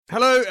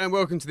Hello and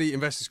welcome to the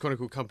Investors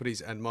Chronicle Companies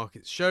and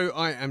Markets Show.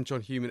 I am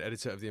John Human,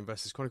 editor of the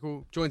Investors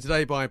Chronicle, joined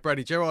today by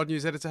Bradley Gerard,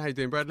 news editor. How you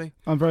doing, Bradley?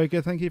 I'm very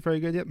good, thank you. Very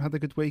good. Yep, had a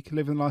good week,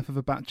 living the life of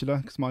a bachelor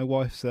because my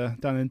wife's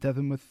down in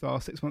Devon with our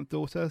 6-month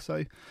daughter.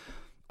 So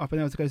I've been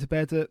able to go to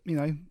bed at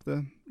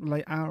the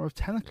late hour of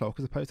 10 o'clock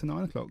as opposed to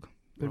 9 o'clock.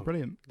 Been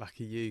brilliant.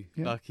 Lucky you.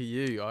 Yeah. Lucky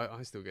you.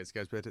 I still get to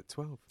go to bed at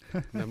 12.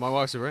 No, my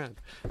wife's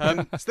around.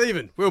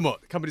 Stephen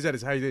Wilmot, company's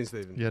editor. How you doing,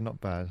 Stephen? Yeah, not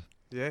bad.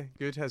 Yeah,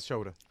 good. How's the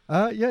shoulder?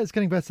 Yeah, it's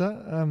getting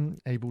better.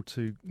 Able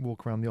to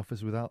walk around the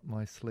office without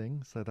my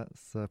sling, so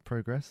that's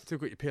progress. Still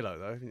got your pillow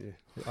though, haven't you?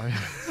 I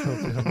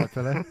still have my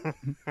pillow.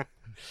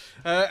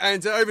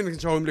 And over in the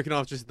control room, looking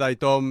after us today,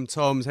 Dom.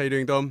 Toms, how you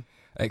doing, Dom?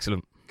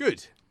 Excellent.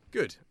 Good.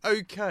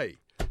 Okay.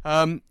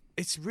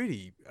 It's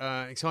really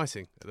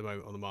exciting at the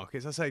moment on the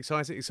markets. I say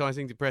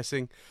exciting,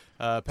 depressing,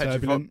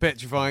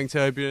 petrifying,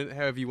 turbulent,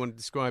 however you want to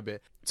describe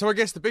it. So I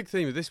guess the big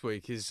theme of this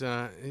week is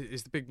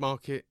the big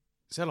market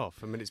sell-off.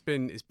 I mean, it's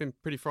been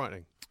pretty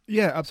frightening.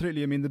 Yeah,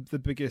 absolutely. I mean, the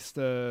biggest,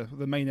 the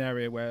main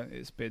area where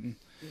it's been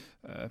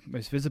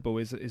most visible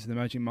is in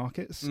emerging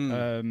markets,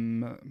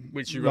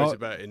 which you wrote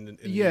about in the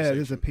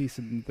there's a piece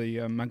in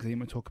the magazine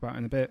we'll talk about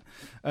in a bit.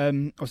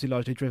 Obviously,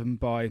 largely driven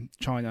by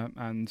China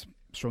and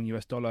strong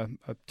US dollar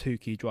are two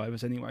key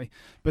drivers anyway,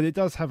 but it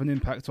does have an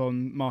impact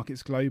on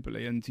markets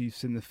globally, and you've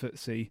seen the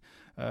FTSE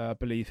I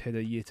believe hit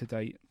a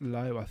year-to-date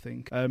low, I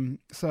think.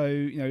 So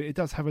it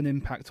does have an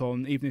impact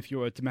on, even if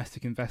you're a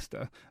domestic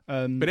investor.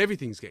 But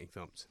everything's getting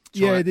thumped.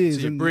 Yeah, it is.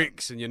 So your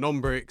BRICS and your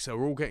non-BRICS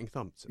are all getting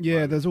thumped.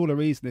 Yeah, there's all a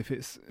reason. If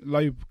it's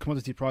low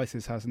commodity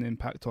prices, has an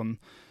impact on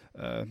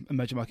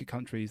emerging market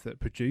countries that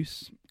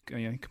produce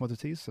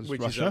commodities, such as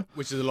Russia.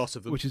 Which is a lot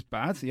of them. Which is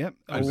bad, yeah.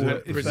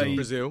 Or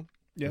Brazil.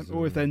 Yeah,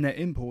 or if they're net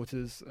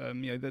importers,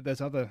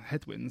 there's other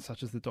headwinds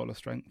such as the dollar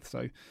strength.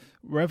 So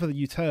wherever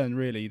you turn,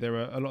 really, there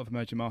are a lot of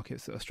emerging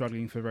markets that are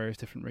struggling for various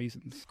different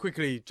reasons.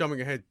 Quickly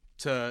jumping ahead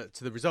to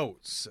the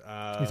results.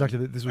 Exactly.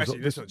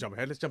 Let's not jump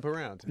ahead. Let's jump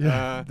around.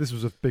 Yeah, this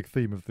was a big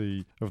theme of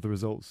the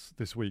results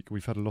this week.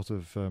 We've had a lot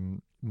of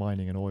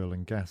mining and oil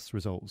and gas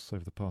results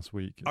over the past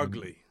week.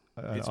 Ugly.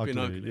 It's been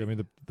ugly. I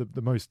mean,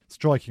 the most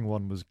striking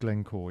one was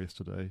Glencore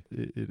yesterday.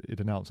 It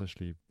announced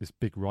actually this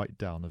big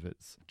write-down of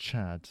its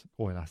Chad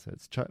oil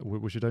assets,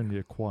 which it only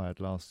acquired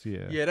last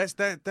year. Yeah,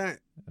 that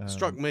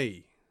struck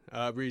me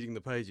reading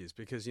the pages,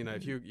 because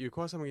if you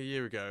acquire something a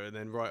year ago and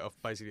then write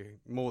off basically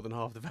more than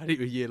half the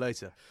value a year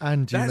later,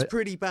 and that's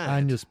pretty bad.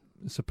 And you're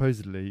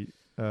supposedly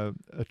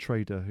a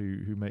trader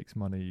who makes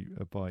money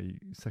by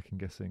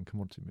second-guessing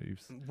commodity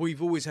moves.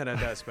 We've always had our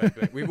doubts about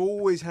Glencore. We've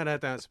always had our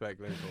doubts about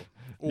Glencore.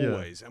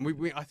 Always. Yeah.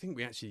 And I think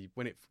we actually,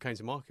 when it came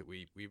to market,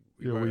 we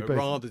wrote a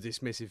rather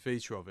dismissive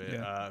feature of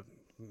it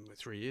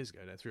 3 years ago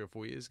now, 3 or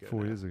 4 years ago.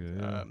 4 years ago,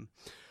 yeah.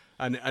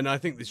 And I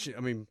think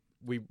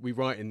we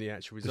write in the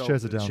actual result.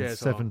 The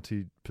shares are down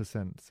 70%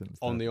 since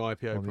on the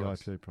IPO on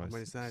price. The IPO price. I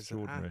mean, that's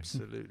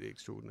absolutely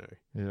extraordinary.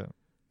 Yeah,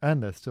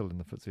 and they're still in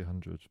the FTSE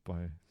 100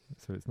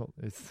 so it's not.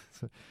 It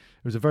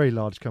was a very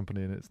large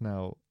company, and it's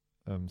now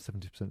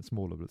 70%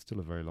 smaller, but it's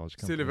still a very large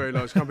company. Still a very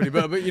large company,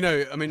 but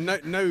I mean,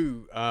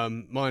 no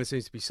miner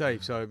seems to be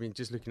safe. So I mean,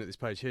 just looking at this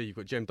page here, you've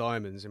got Gem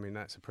Diamonds. I mean,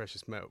 that's a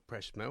precious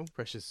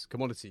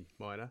commodity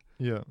miner.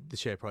 Yeah, the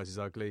share price is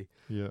ugly.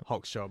 Yeah,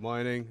 Hochschild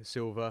Mining,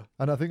 silver,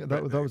 and I think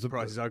that was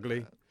price is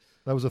ugly.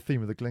 That was a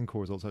theme of the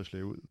Glencore results,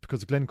 actually,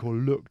 because Glencore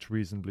looked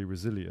reasonably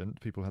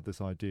resilient. People had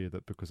this idea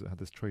that because it had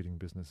this trading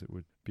business, it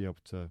would be able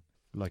to,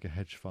 like a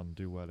hedge fund,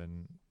 do well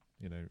in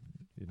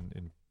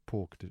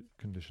poor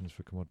conditions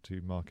for commodity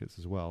markets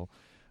as well,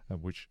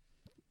 which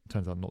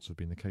turns out not to have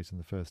been the case in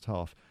the first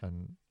half.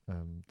 And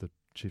the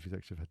chief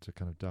executive had to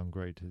kind of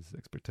downgrade his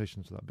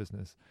expectations for that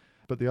business.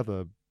 But the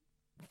other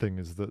thing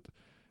is that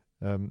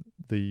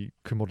the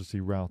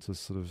commodity route has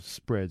sort of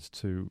spread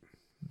to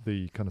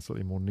the kind of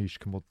slightly more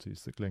niche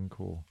commodities that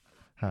Glencore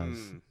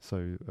has.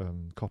 So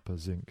copper,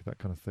 zinc, that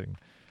kind of thing.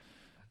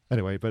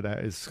 Anyway, but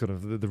that is kind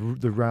of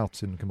the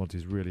route in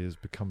commodities really has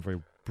become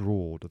very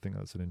broad. I think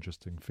that's an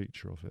interesting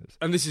feature of it.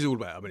 And this is all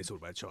about, it's all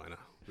about China,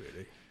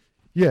 really.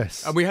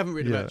 Yes. And we haven't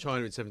written about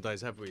China in 7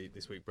 days, have we,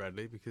 this week,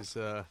 Bradley? Because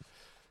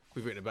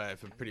we've written about it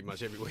for pretty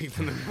much every week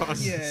for the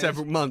past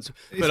several months.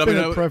 It's been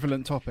a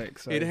prevalent topic.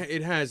 So.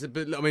 It has.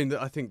 But I mean,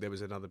 I think there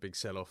was another big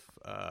sell-off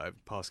over the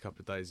past couple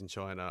of days in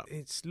China.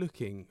 It's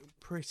looking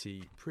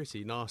pretty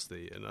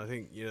nasty. And I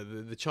think,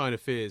 the China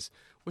fears,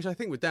 which I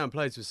think were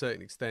downplayed to a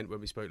certain extent when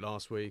we spoke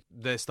last week,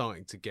 they're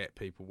starting to get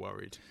people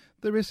worried.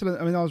 There is still,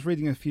 I was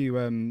reading a few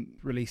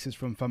releases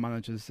from fund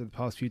managers in the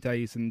past few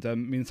days, and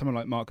someone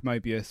like Mark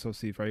Mobius,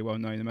 obviously a very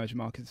well-known emerging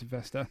markets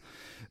investor,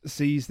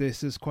 sees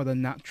this as quite a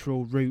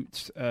natural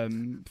route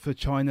for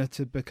China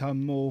to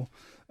become more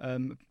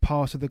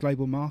part of the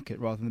global market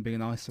rather than being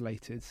an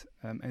isolated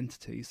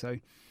entity. So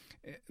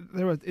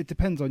it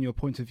depends on your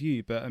point of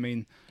view, but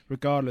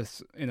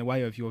regardless in a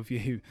way of your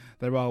view,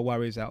 there are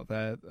worries out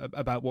there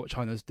about what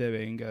China's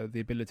doing, the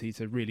ability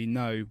to really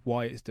know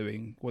why it's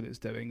doing what it's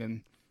doing,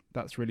 and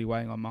that's really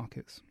weighing on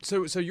markets.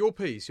 So your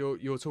piece,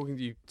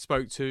 you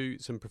spoke to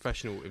some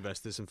professional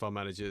investors and fund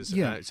managers.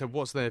 Yeah. So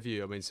what's their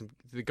view? I mean,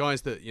 the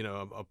guys that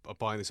are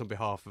buying this on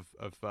behalf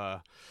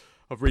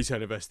of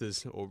retail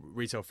investors or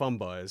retail fund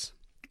buyers.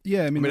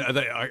 Yeah,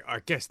 I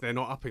guess they're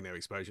not upping their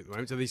exposure at the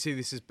moment. Do they see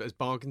this as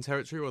bargain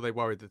territory, or are they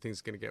worried that things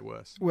are going to get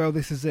worse? Well,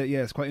 this is it. Yeah,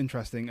 it's quite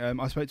interesting.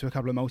 I spoke to a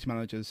couple of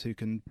multi-managers who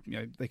can,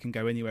 they can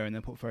go anywhere in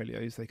their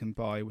portfolios. They can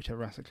buy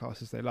whichever asset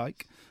classes they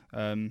like.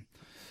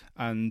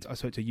 And I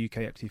spoke to a UK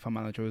equity fund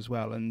manager as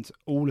well, and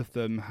all of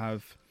them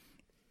have,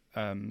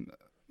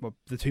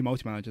 the two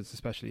multi-managers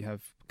especially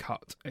have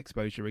cut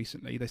exposure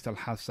recently. They still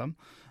have some,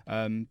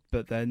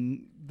 but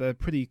then they're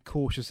pretty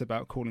cautious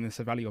about calling this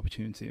a value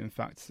opportunity. In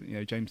fact,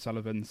 James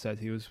Sullivan said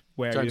he was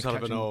wary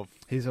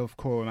he's of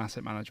Quorum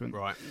Asset Management.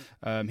 Right.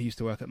 He used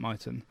to work at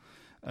Miton.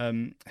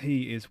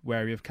 He is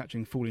wary of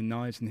catching falling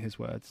knives, in his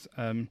words.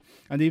 And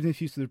even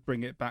if you sort of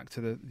bring it back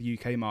to the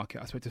UK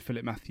market, I spoke to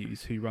Philip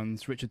Matthews, who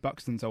runs Richard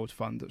Buxton's old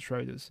fund at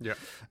Schroders. Yeah.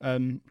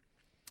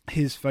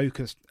 His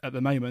focus at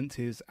the moment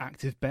is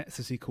active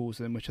bets, as he calls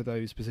them, which are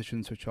those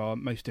positions which are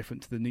most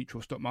different to the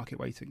neutral stock market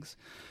weightings.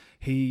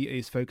 He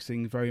is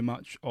focusing very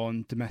much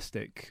on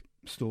domestic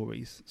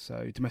stories,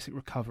 so domestic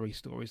recovery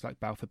stories like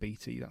Balfour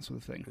Beatty, that sort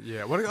of thing.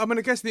 Yeah, well, I mean,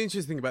 I guess the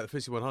interesting thing about the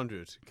FTSE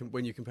 100,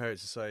 when you compare it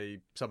to, say,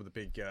 some of the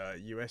big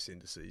US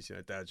indices,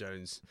 Dow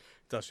Jones,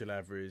 Industrial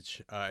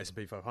Average,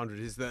 S&P 500,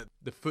 is that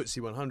the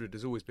FTSE 100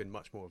 has always been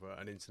much more of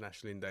an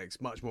international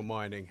index, much more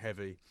mining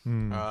heavy.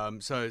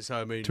 So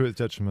I mean, to its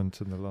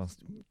detriment in the last.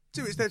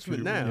 To its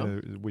detriment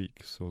now,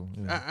 weeks or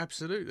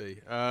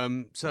absolutely.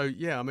 So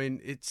yeah, I mean,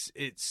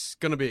 it's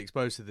going to be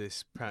exposed to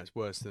this perhaps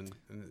worse than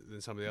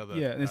some of the other.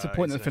 Yeah, and it's a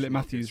point that Philip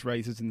Matthews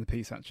raises in the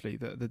piece, actually,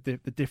 that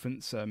the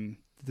difference, the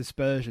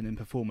dispersion in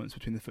performance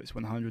between the FTSE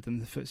 100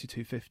 and the FTSE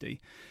 250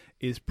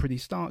 is pretty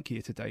stark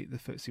year to date. The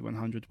FTSE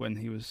 100, when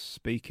he was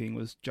speaking,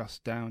 was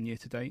just down year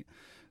to date.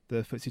 The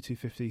FTSE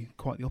 250,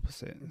 quite the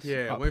opposite.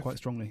 It's up quite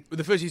strongly.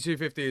 The FTSE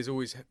 250 has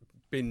always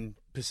been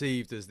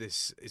perceived as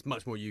this is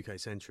much more UK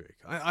centric.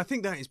 I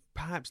think that is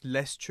perhaps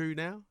less true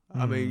now.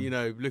 I mean,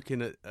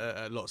 looking at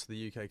lots of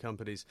the UK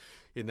companies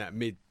in that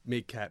mid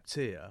cap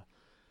tier,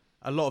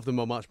 a lot of them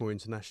are much more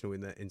international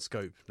in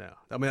scope now.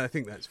 I mean, I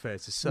think that's fair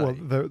to say.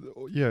 Well,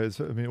 all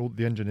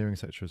the engineering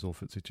sector is all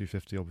FTSE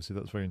 250. Obviously,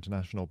 that's very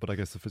international. But I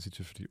guess the FTSE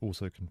 250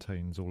 also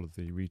contains all of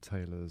the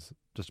retailers,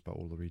 just about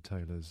all the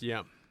retailers.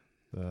 Yeah.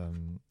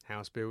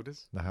 House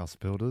builders. The house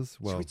builders.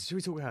 Well, should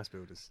we talk house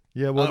builders?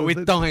 Yeah, well,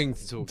 we're dying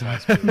to talk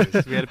house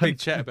builders. We had a big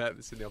chat about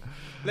this in the office.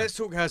 Let's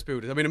talk house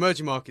builders. I mean,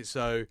 emerging markets.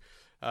 So,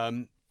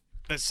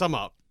 let's sum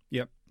up.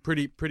 Yep.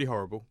 Pretty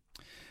horrible.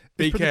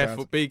 Be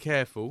careful. Be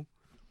careful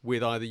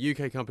with either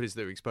UK companies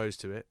that are exposed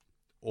to it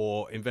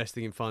or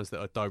investing in funds that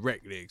are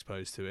directly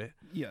exposed to it.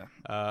 Yeah.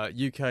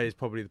 UK is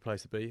probably the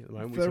place to be at the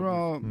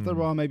moment.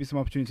 There are maybe some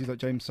opportunities, like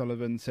James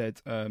Sullivan said.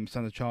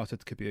 Standard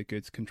Chartered could be a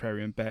good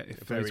contrarian bet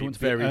if those want to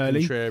be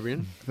early.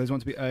 Contrarian. If those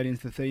want to be early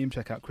into the theme,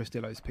 check out Chris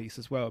Dillow's piece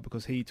as well,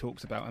 because he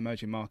talks about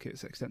emerging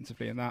markets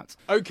extensively in that.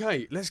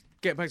 Okay, let's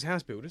get back to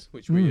house builders,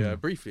 which we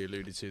briefly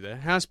alluded to there.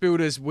 House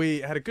builders,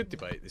 we had a good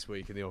debate this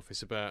week in the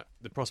office about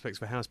the prospects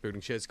for house building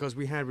shares, because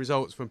we had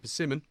results from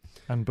Persimmon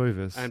and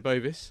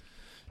Bovis.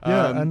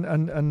 Yeah,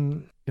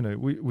 and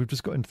we've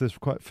just got into this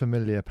quite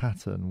familiar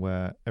pattern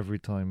where every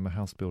time a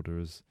house builder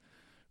is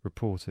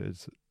reported,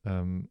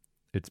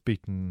 it's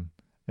beaten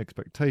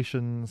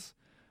expectations.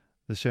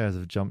 The shares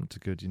have jumped to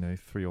good,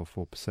 3 or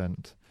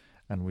 4%,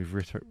 and we've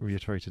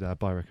reiterated our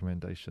buy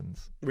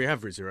recommendations. We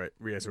have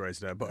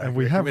reiterated our buy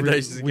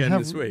recommendations again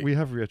this week. We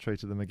have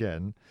reiterated them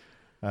again,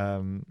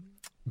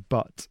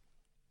 but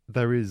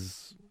there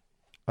is,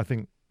 I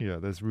think,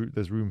 there's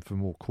room for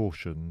more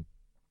caution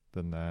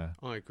than there.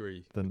 I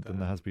agree. Than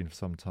there has been for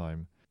some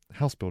time.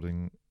 House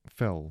building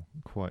fell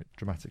quite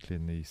dramatically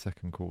in the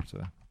second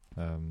quarter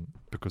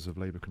because of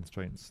labour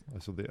constraints. I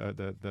saw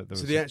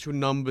the actual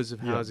numbers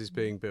of houses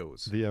being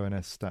built. The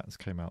ONS stats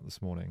came out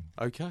this morning.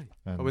 Okay,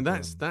 I mean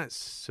that's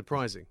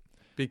surprising,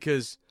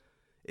 because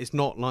it's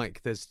not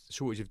like there's a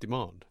shortage of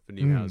demand for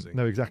new housing.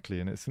 No,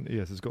 exactly, and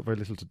it's got very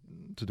little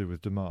to do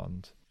with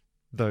demand.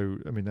 Though,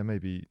 I mean, there may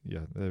be,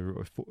 there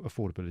are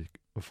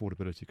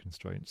affordability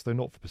constraints. Though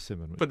not for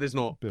Persimmon. But there's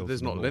not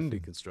lending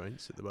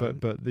constraints at the moment.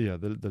 But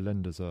the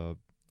lenders are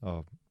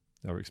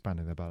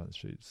expanding their balance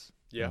sheets.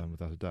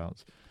 Without a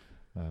doubt.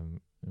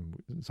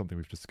 Something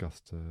we've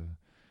discussed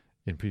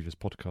in previous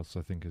podcasts,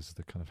 I think, is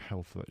the kind of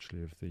health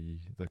actually of the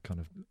kind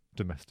of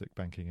domestic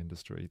banking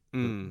industry,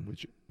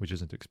 which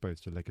isn't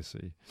exposed to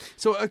legacy.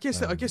 So I guess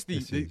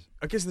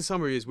the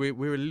summary is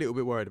we're a little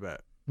bit worried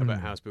about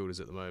house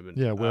builders at the moment.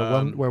 Yeah,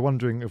 we're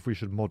wondering if we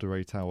should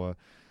moderate our,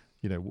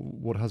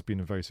 what has been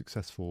a very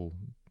successful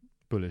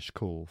bullish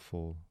call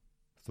for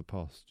the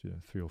past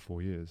 3 or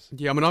 4 years.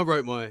 Yeah, I mean, I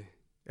wrote my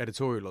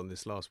editorial on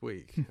this last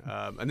week,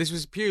 and this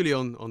was purely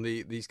on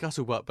the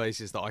scuttlebutt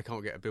basis that I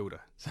can't get a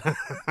builder.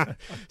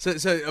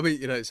 so I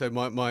mean, so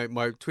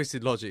my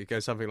twisted logic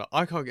goes something like,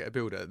 I can't get a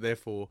builder,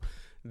 therefore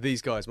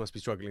these guys must be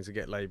struggling to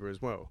get labour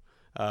as well.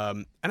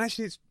 And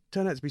actually, it's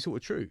turned out to be sort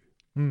of true.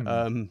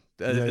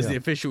 as the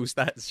official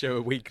stats show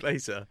a week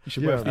later. You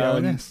should work for the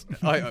ONS.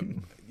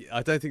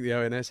 I don't think the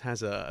ONS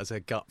has a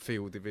gut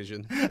feel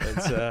division.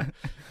 But,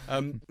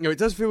 it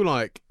does feel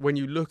like when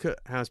you look at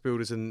house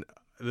builders and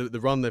the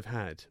run they've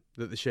had,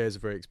 that the shares are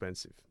very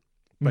expensive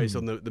based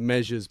on the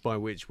measures by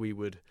which we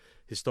would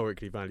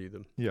historically value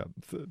them. Yeah,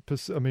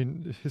 I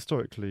mean,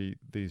 historically,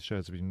 these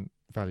shares have been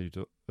valued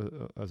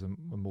as a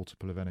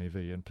multiple of NAV,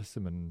 and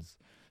Persimmon's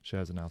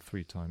shares are now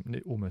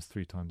almost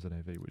three times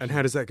NAV. And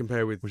how does that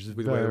compare with? Which is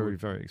with very,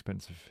 very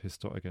expensive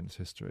against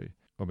history.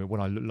 I mean,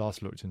 when I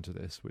last looked into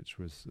this, which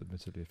was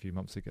admittedly a few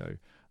months ago,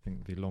 I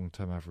think the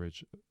long-term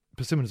average,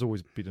 Persimmon has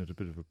always been at a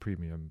bit of a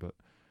premium, but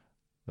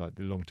like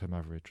the long-term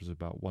average was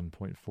about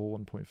 1.4,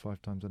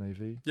 1.5 times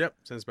NAV. Yep,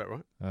 sounds about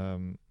right.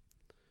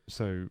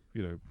 So,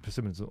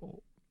 Persimmon's,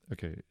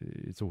 okay,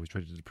 it's always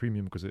traded at a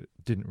premium because it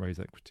didn't raise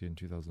equity in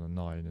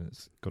 2009, and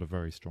it's got a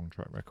very strong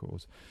track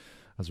record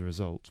as a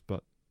result.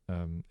 But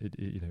it's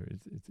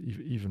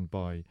even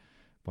by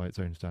its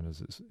own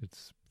standards,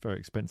 it's very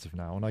expensive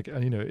now.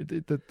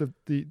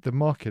 The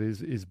market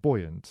is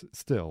buoyant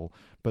still,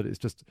 but it's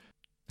just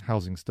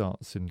housing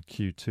starts in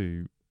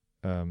Q2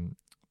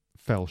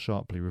 fell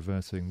sharply,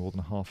 reversing more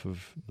than half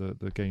of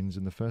the gains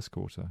in the first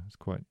quarter. It's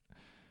quite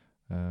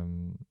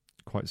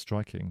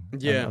striking.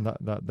 Yeah, and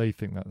that they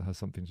think that has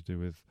something to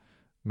do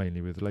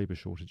mainly with labour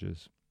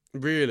shortages.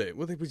 Really?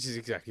 Well, which is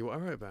exactly what I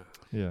wrote about.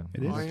 Yeah,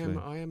 it is.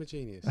 I am a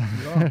genius.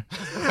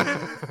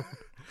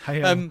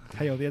 Hey,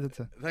 the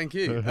editor. Thank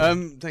you.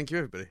 Thank you,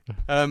 everybody.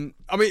 I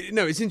mean,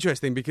 no, it's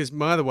interesting because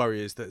my other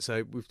worry is that,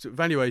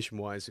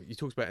 valuation-wise, you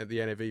talked about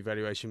the NAV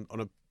valuation on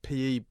a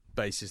PE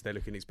basis, they're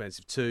looking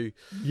expensive too.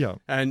 Yeah.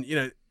 And,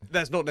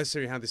 that's not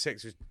necessarily how the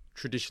sector has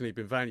traditionally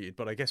been valued,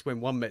 but I guess when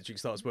one metric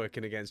starts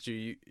working against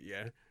you,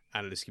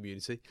 analyst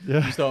community,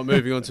 you start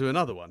moving on to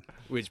another one,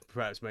 which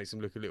perhaps makes them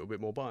look a little bit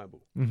more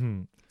viable.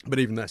 Mm-hmm. But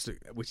even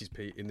which is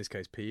in this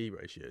case PE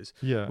ratios,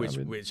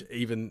 which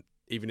even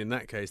in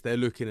that case they're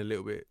looking a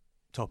little bit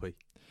toppy.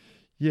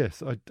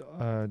 Yes,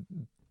 I'm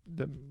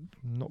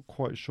not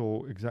quite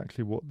sure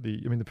exactly what the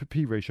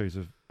PE ratios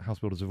of house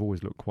builders have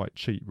always looked quite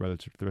cheap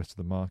relative to the rest of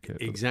the market.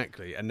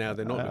 Exactly, and now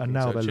they're not. And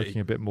now they're cheap.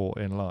 Looking a bit more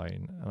in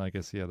line, and I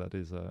guess that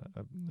is a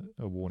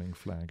warning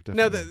flag.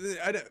 Definitely.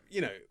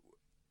 Now,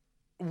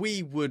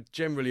 we would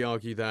generally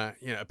argue that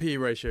a PE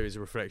ratio is a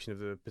reflection of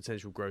the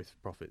potential growth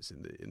of profits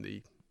in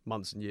the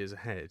months and years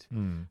ahead.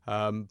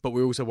 But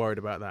we're also worried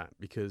about that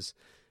because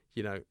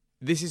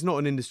this is not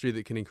an industry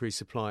that can increase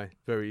supply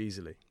very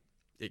easily.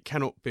 It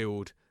cannot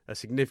build a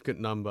significant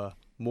number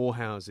more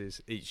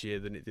houses each year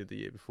than it did the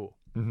year before.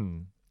 Mm-hmm.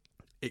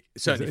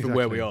 Certainly from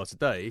where we are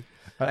today,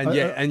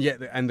 and yet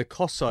the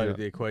cost side of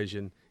the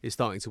equation is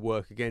starting to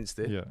work against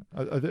it. Yeah,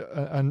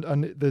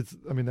 and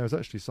there's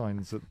actually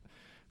signs that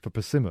for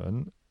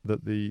Persimmon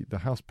that the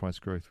house price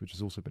growth, which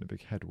has also been a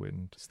big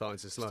headwind, starting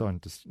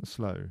to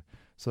slow.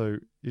 So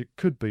it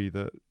could be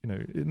that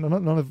none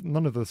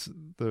of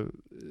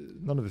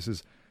this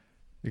is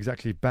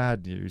exactly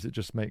bad news. It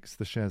just makes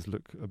the shares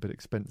look a bit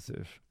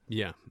expensive.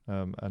 Yeah.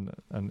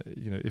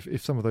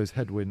 If some of those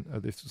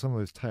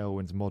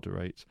tailwinds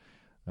moderate,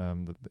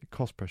 the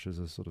cost pressures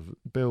are sort of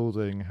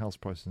building, house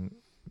price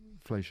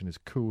inflation is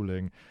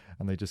cooling,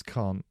 and they just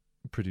can't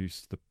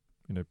produce the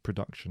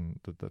production,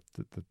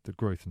 the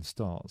growth and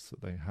starts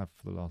that they have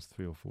for the last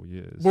 3 or 4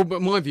 years. Well,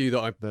 but my view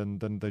that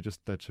then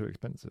they're too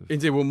expensive.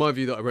 Indeed, well, my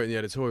view that I wrote in the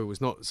editorial was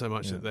not so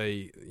much that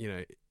they,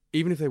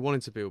 even if they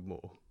wanted to build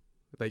more,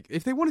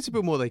 if they wanted to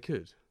build more, they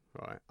could.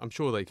 Right, I'm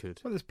sure they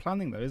could. Well, there's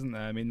planning though, isn't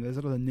there? I mean, there's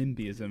a lot of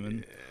NIMBYism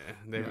and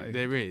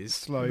there is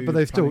slow. But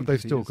they've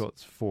still got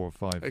 4 or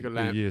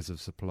 5 years of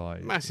supply,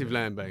 massive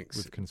land banks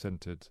with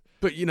consented.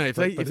 But if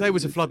they were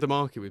to flood the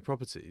market with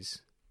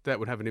properties, that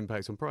would have an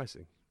impact on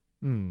pricing.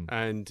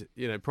 And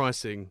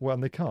pricing. Well,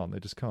 and they can't. They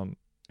just can't.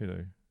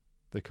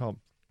 They can't.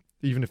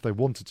 Even if they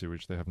wanted to,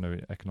 which they have no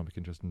economic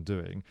interest in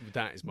doing.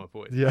 That is my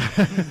point. Yeah,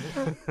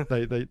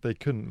 they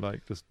couldn't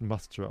just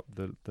muster up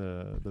the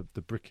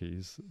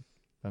brickies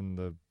and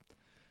the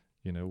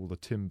all the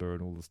timber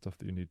and all the stuff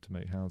that you need to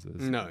make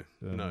houses. No.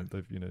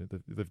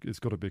 It's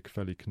got to be a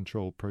fairly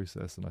controlled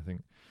process, and I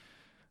think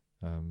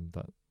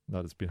that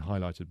has been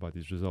highlighted by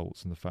these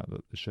results and the fact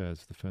that the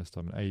shares for the first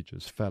time in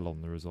ages fell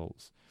on the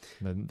results.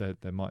 And then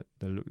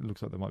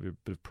looks like there might be a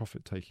bit of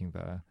profit taking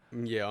there.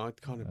 Yeah,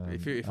 I'd kind of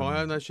if I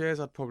owned those shares,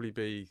 I'd probably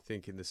be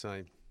thinking the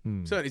same.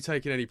 Certainly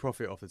taking any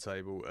profit off the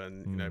table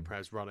and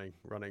perhaps running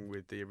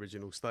with the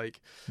original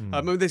stake.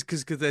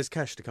 Because there's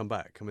cash to come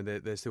back. I mean,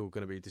 they're still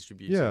going to be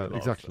distributing. Yeah,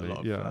 exactly.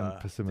 And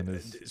Persimmon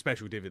is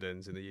special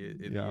dividends in the year.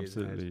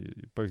 Absolutely.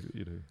 Both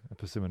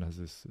Persimmon has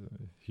this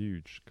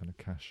huge kind of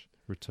cash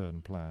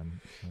return plan.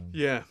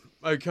 Yeah.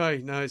 Okay.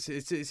 No,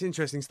 it's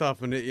interesting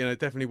stuff, and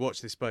definitely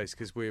watch this space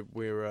because we're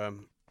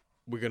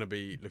going to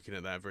be looking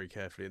at that very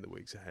carefully in the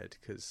weeks ahead.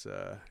 Because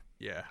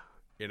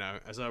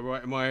as I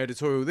write in my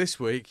editorial this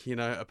week,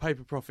 a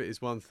paper profit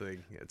is one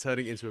thing,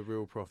 turning it into a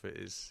real profit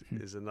is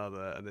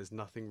another, and there's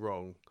nothing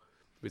wrong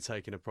with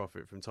taking a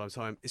profit from time to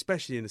time,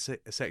 especially in a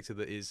sector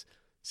that is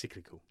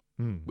cyclical,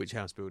 which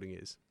house building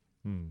is.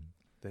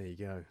 There you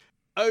go.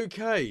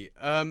 Okay.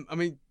 I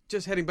mean,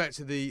 just heading back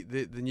to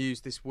the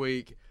news this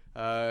week,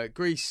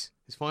 Greece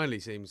has finally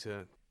seemed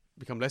to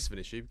become less of an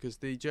issue because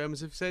the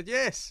Germans have said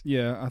yes.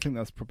 Yeah, I think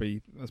that's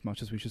probably as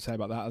much as we should say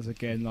about that, as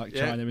again, like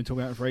China have been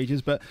talking about it for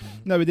ages. But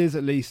no, it is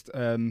at least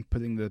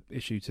putting the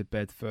issue to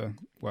bed for,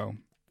 well,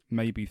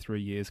 maybe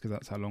 3 years, because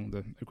that's how long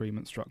the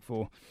agreement struck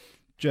for.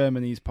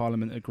 Germany's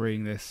parliament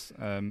agreeing this,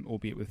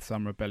 albeit with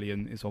some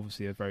rebellion, is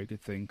obviously a very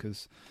good thing,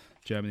 because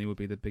Germany will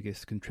be the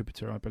biggest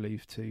contributor, I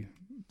believe, to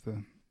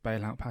the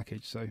bailout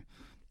package. So,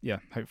 yeah,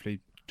 hopefully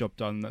job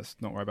done. Let's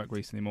not worry about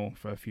Greece anymore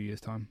for a few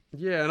years' time.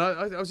 Yeah, and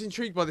I was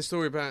intrigued by the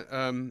story about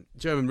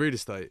German real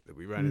estate that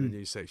we ran in the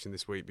news section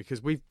this week,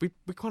 because we're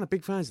kind of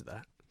big fans of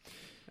that.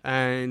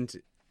 And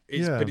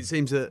but it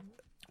seems that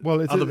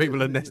other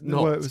people are not.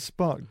 Well, it was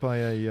sparked by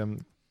a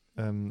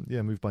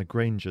move by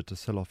Grainger to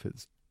sell off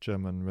its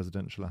German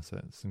residential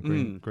assets,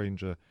 and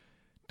Grainger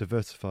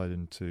diversified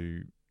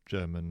into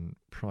German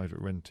private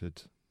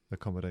rented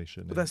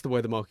accommodation. But that's the way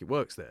the market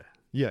works there.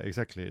 Yeah,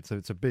 exactly. It's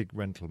a big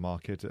rental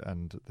market,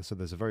 and so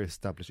there's a very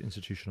established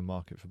institutional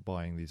market for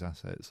buying these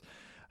assets.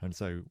 And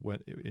so when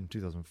in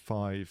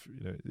 2005,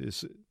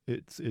 its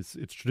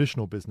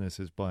traditional business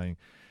is buying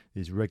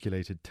these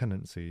regulated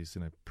tenancies,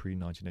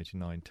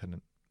 pre-1989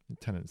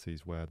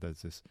 tenancies where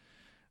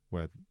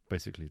where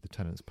basically the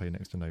tenants pay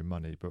next to no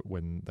money, but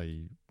when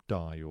they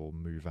die or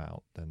move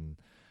out, then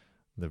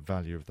the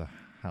value of the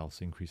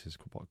house increases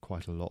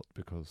quite a lot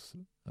because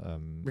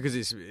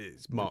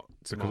it's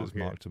marked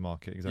to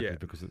market, exactly,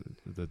 because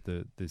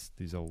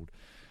these old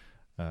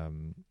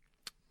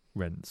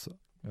rents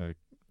are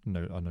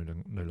no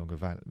longer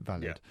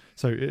valid. Yeah.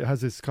 So it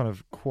has this kind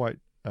of quite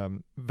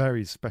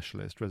very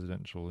specialist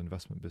residential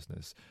investment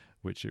business,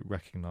 which is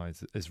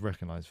recognized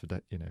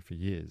for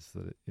years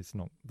that it's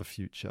not the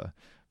future,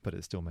 but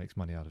it still makes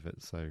money out of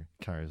it, so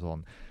carries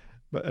on.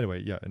 But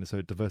anyway, yeah, and so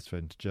it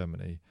diversified into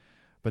Germany.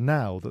 But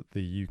now that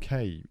the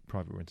UK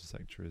private rental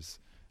sector is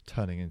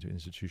turning into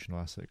institutional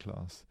asset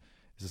class,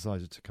 it's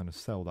decided to kind of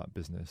sell that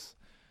business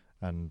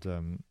and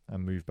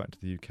move back to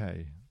the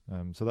UK.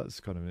 So that's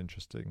kind of an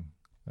interesting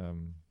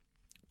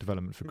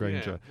development for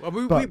Grainger. Yeah.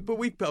 Well,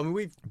 we've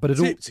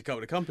tipped a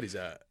couple of companies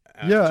out.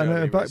 Yeah,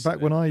 and back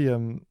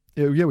when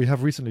we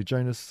have recently.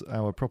 Jonas,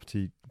 our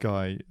property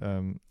guy,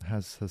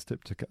 has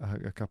tipped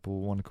a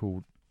couple. One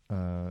called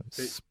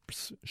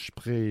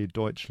Spree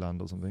Deutschland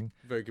or something.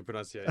 Very good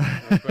pronunciation.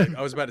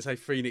 I was about to say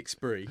Phoenix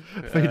Spree.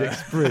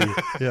 Phoenix Spree,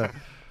 yeah.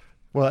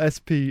 Well,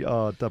 SPREE,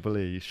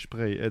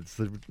 Spree. It's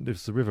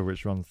the river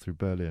which runs through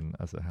Berlin,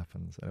 as it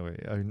happens. Anyway,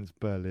 it owns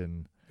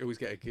Berlin. He was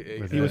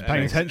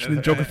paying attention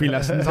in geography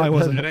lessons. I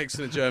wasn't. An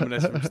excellent German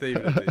lesson from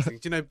Stephen. Do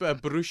you know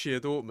Borussia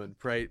Dortmund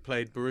played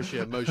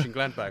Borussia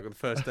Mönchengladbach on the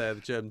first day of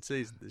the German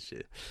season this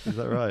year? Is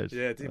that right?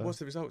 Yeah. What's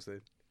the results,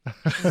 Steve?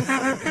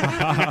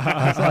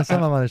 I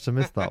somehow managed to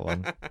miss that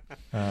one.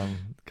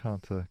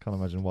 Can't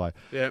imagine why.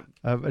 Yeah.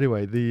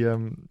 Anyway,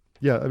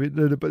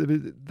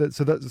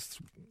 so that's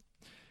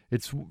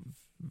it's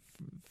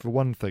for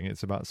one thing.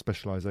 It's about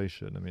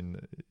specialisation. I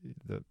mean,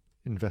 the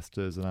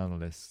investors and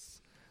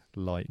analysts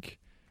like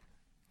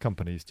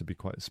companies to be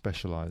quite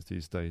specialised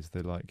these days.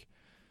 They like,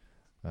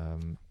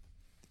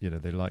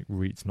 they like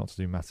REITs not to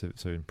do massive.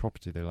 So in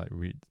property, they like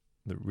the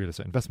real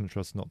estate investment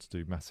trusts not to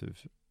do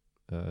massive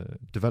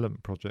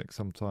development projects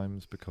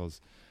sometimes,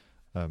 because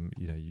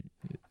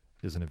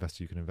as an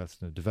investor you can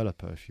invest in a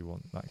developer if you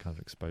want that kind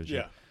of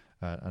exposure.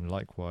 Yeah. And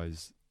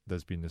likewise,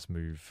 there's been this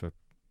move for,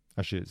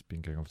 actually it's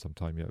been going on for some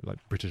time. Like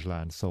British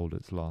Land sold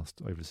its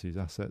last overseas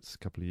assets a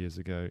couple of years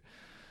ago,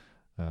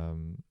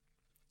 and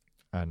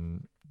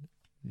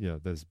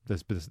there's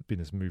been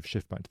this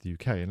shift back to the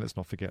UK. And let's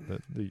not forget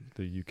that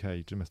the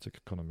UK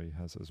domestic economy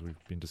has, as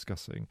we've been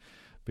discussing,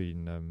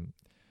 been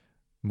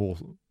more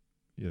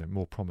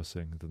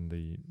promising than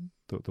the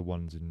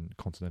ones in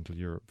continental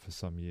Europe for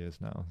some years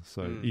now.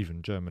 So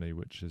even Germany,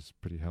 which is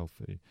pretty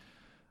healthy,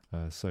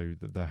 so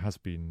that there has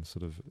been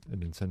sort of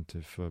an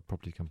incentive for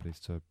property companies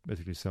to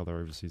basically sell their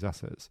overseas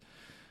assets.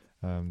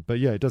 But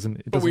yeah, it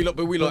doesn't. But we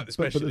like the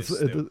specialists.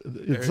 But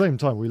at the same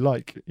time, we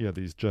like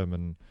these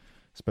German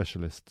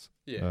specialists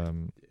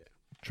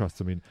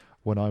trusts. I mean,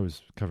 when I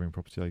was covering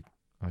property,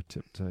 I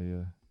tipped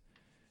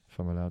if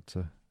I'm allowed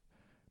to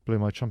blow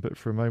my trumpet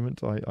for a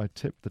moment, I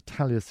tipped the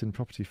Taliesin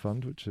Property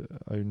Fund, which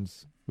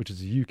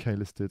is a UK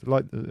listed,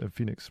 like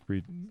Phoenix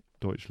Spree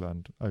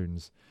Deutschland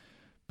owns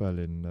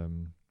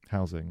Berlin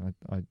housing.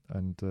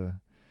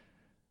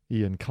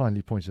 Ian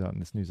kindly pointed out in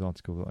this news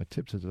article that I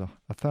tipped it at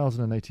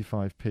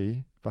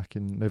 1,085p back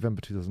in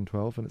November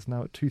 2012, and it's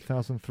now at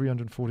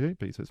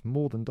 2,348p, so it's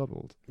more than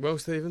doubled. Well,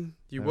 Stephen,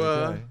 you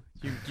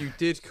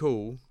did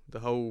call the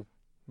whole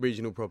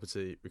regional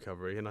property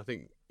recovery, and I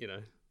think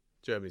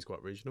Germany's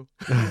quite regional.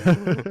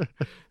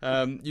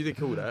 You did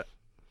call that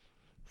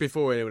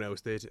before anyone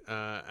else did,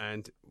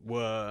 and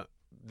were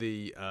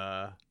the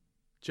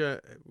who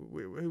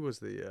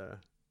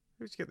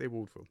did you get the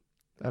award from?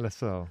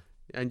 LSL.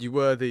 And you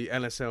were the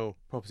LSL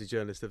Property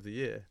Journalist of the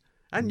Year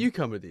and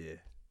Newcomer of the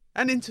Year.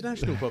 and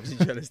international property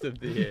journalist of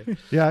the year.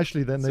 Yeah,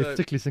 actually, then they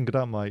particularly singled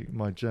out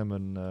my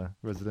German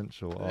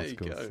residential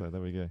articles. So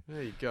there we go.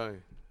 There you go.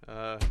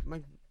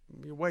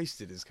 You're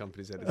wasted as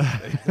company's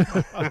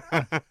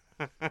editor.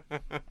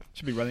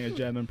 Should be running a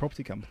German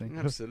property company.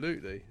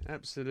 Absolutely.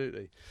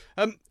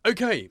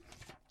 Okay.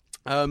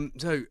 On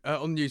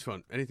the news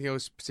front, anything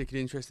else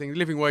particularly interesting? The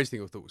living wage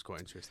thing I thought was quite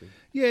interesting.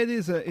 Yeah, it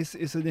is.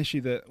 It's an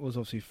issue that was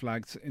obviously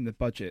flagged in the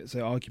budget. So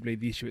arguably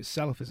the issue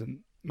itself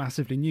isn't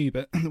massively new,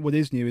 but what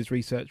is new is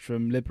research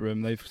from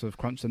Liberum. They've sort of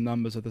crunched the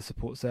numbers of the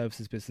support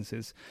services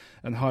businesses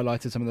and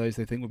highlighted some of those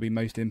they think will be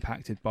most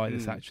impacted by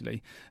this,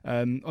 actually.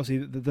 Obviously,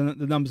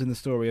 the numbers in the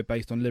story are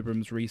based on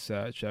Liberum's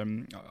research.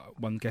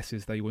 One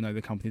guesses they will know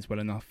the companies well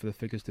enough for the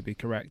figures to be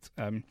correct.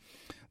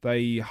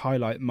 They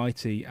highlight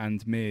Mighty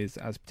and Mears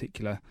as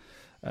particular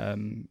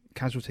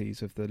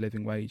casualties of the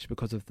living wage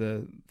because of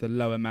the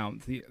low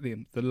amount,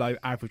 the low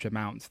average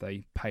amount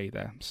they pay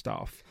their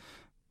staff.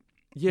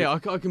 Yeah,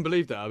 I can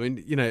believe that. I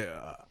mean,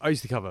 I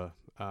used to cover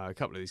a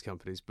couple of these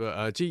companies, but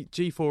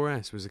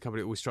G4S was a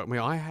company that always struck me.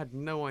 I had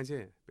no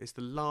idea. It's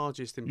the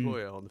largest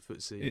employer on the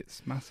FTSE.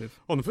 It's massive.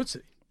 On the FTSE,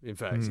 in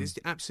fact. It's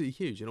absolutely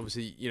huge. And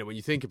obviously, when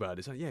you think about it,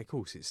 it's like, yeah, of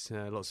course, it's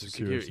lots of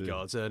security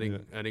guards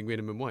earning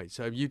minimum wage.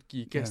 So you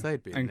guess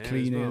they'd be in and there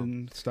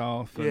cleaning as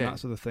well. Staff and that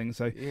sort of thing.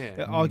 So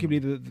yeah.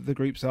 Arguably the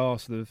groups are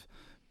sort of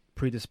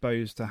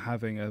predisposed to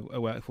having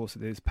a workforce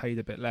that is paid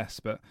a bit less,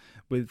 but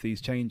with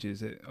these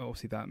changes,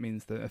 obviously that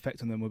means the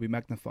effect on them will be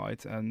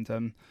magnified. And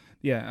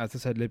as I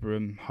said,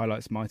 Liberum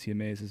highlights Mighty and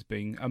Mears as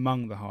being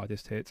among the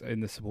hardest hit in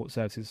the support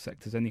services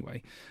sectors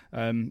anyway.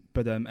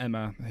 But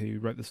Emma, who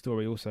wrote the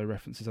story, also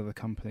references other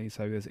companies.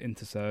 So there's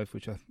Interserve,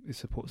 which is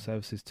support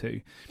services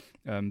too.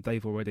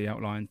 They've already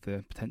outlined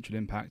the potential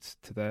impact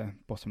to their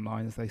bottom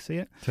line as they see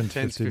it. 10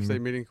 to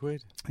 15 million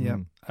quid. Yeah.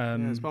 I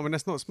mean,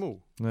 that's not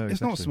small. No,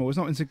 it's not small. It's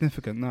not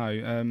insignificant, no.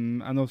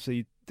 And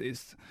obviously,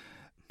 it's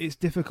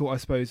difficult, I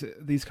suppose.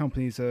 These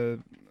companies are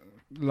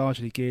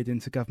largely geared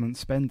into government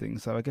spending,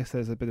 so I guess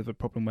there's a bit of a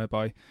problem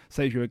whereby,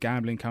 say if you're a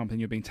gambling company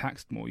and you're being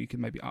taxed more, you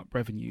can maybe up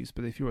revenues,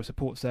 but if you're a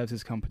support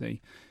services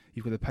company,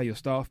 you've got to pay your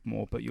staff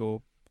more, but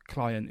your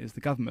client is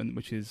the government,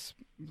 which is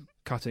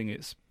cutting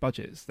its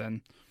budgets,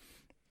 then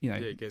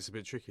it gets a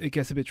bit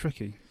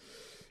tricky.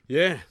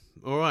 Yeah,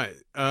 all right.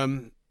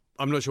 I'm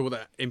not sure what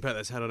that impact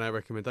that's had on our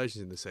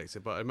recommendations in the sector,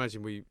 but I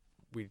imagine we'd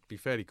be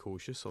fairly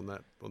cautious on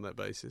that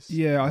basis.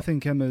 Yeah, I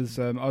think Emma's.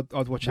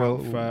 I'd watch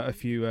out for a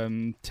few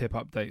tip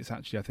updates.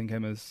 Actually, I think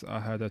I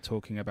heard her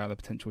talking about a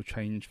potential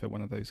change for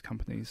one of those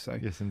companies. So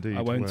yes, indeed.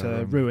 I won't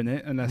ruin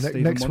it unless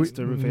Stephen wants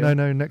to reveal.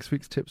 No. Next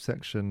week's tip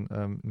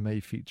section may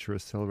feature a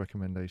sell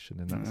recommendation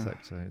in that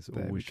sector. It's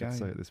all we should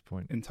say at this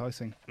point.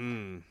 Enticing.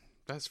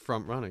 That's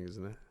front running,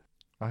 isn't it?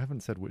 I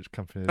haven't said which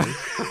company it is.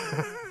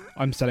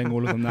 I'm selling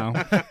all of them now.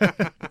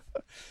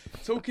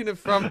 Talking of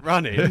front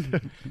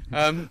running,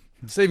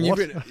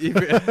 Stephen,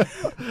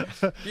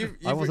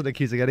 I wasn't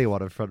accusing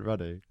anyone of front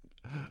running.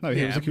 No,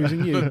 he was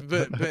accusing you.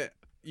 But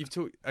you've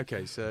talked.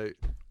 Okay, so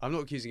I'm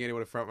not accusing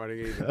anyone of front running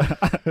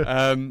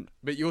either.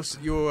 But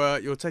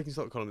you're taking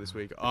stock column this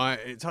week.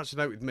 It touched a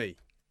note with me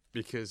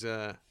because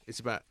it's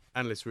about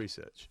analyst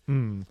research,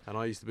 and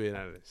I used to be an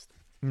analyst.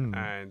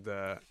 And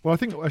well, I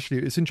think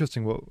actually it's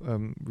interesting what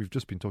we've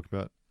just been talking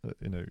about.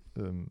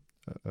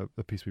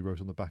 A piece we wrote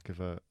on the back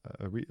of a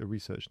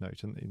research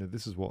note, and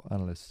this is what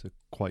analysts are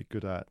quite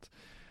good at,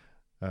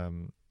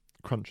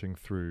 crunching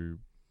through,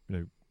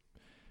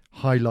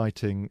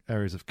 highlighting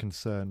areas of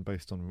concern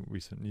based on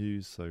recent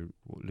news. So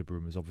what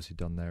Liberum has obviously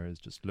done there is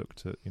just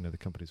looked at the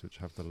companies which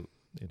have the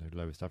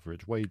lowest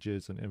average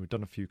wages, and we've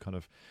done a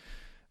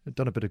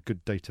bit of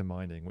good data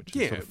mining, which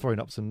is sort of throwing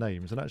up some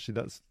names, and actually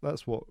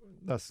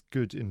that's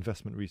good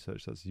investment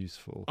research. That's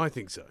useful. I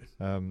think so.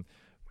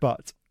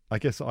 But I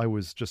guess I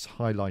was just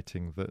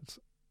highlighting that,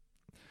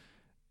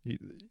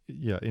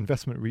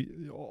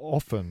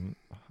 often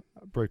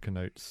broker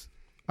notes,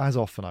 as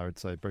often I would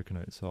say, broker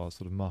notes are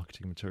sort of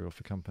marketing material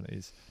for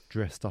companies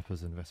dressed up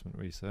as investment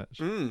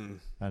research,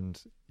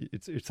 and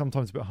it's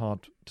sometimes a bit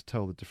hard to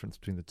tell the difference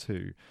between the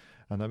two.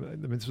 And I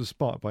mean, this was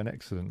sparked by an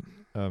excellent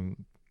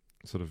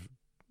sort of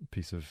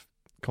piece of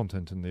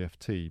content in the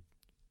FT,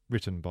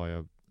 written by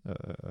a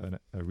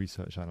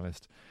research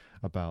analyst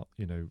about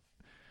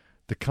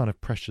the kind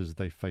of pressures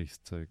they face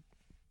to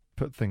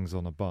put things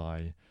on a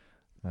buy.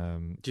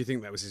 Do you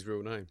think that was his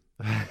real name?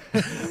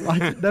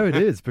 No, it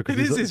is, because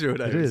it is his real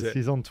name. It is.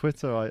 He's on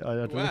Twitter. I had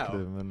a look at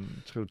him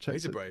and checked.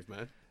 He's a brave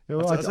man.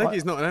 I think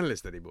he's not an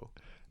analyst anymore.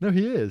 No,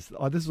 he is.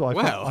 This is what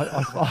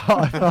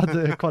I found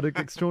it quite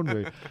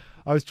extraordinary.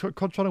 I was trying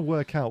to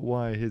work out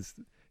why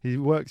he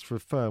works for a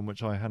firm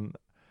which I hadn't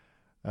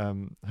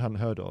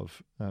heard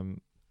of, and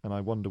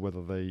I wonder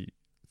whether they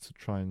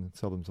try and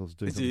sell themselves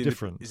doing something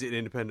different. Is it an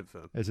independent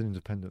firm? It's an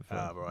independent firm.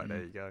 Ah, right,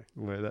 there you go.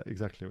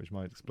 Exactly, which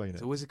might explain it.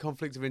 There's always a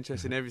conflict of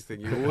interest in everything.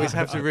 You always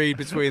have to read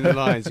between the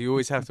lines. You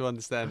always have to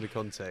understand the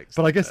context.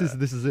 But I guess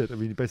this is it. I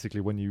mean,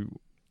 basically, when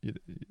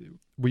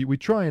we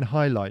try and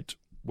highlight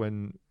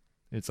when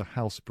it's a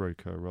house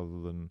broker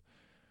rather than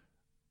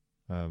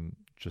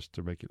just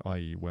a regular,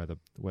 i.e., where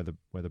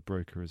the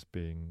broker is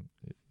being,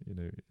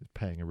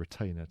 paying a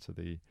retainer to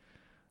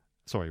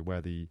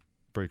where the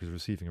broker is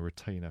receiving a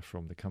retainer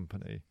from the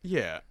company.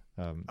 Yeah.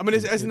 I mean,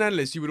 as an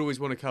analyst, you would always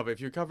want to cover, if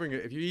you're covering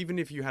it, even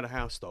if you had a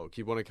house stock,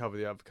 you'd want to cover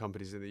the other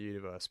companies in the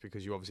universe,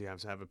 because you obviously have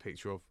to have a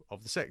picture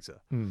of the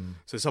sector.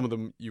 So some of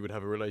them you would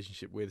have a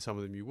relationship with, some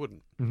of them you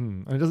wouldn't.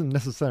 And it doesn't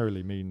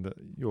necessarily mean that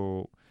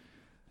your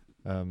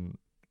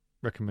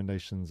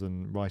recommendations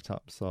and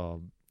write-ups are,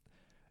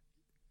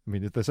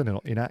 they're certainly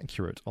not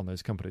inaccurate on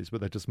those companies, but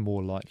they're just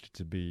more likely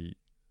to be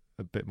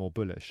a bit more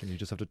bullish, and you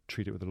just have to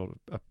treat it with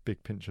a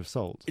big pinch of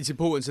salt. It's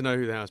important to know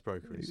who the house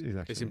broker is.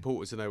 Exactly. It's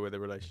important to know where the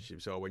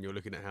relationships are when you're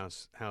looking at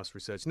house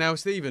research. Now,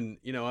 Stephen,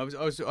 I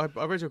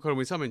read your column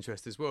with some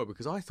interest as well,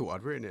 because I thought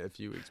I'd written it a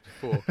few weeks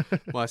before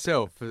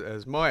myself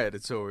as my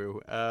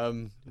editorial,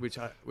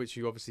 which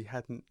you obviously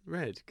hadn't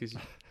read, because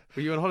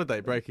were you on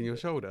holiday breaking your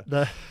shoulder?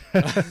 No.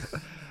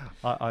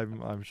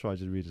 I'm sure I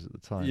did read it at the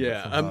time.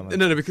 Yeah,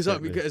 no, because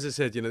as I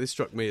said, this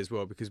struck me as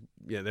well, because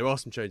there are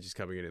some changes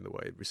coming in the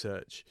way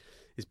research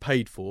is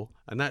paid for,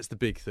 and that's the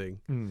big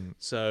thing.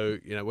 So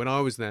when I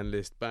was an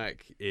analyst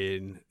back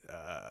in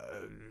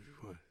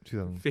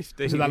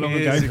 2015, was it that long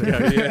ago?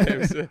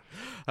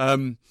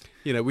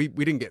 We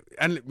didn't get,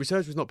 and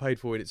research was not paid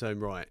for in its own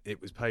right. It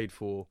was paid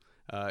for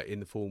in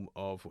the form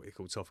of what they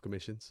called soft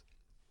commissions.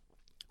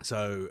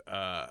 So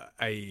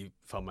a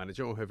fund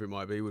manager, or whoever it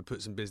might be, would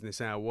put some business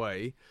our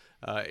way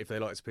if they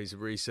liked a piece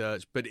of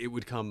research, but it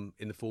would come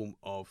in the form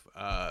of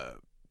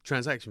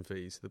transaction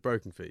fees, the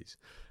broking fees,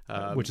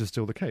 which is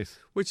still the case.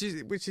 Which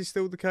is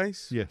still the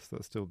case. Yes,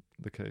 that's still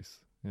the case.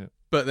 Yeah,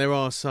 but there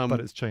are some. But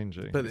it's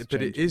changing. But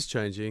it is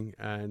changing,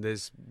 and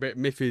there's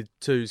MiFID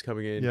II's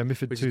coming in. Yeah,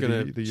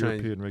 MiFID II, the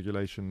European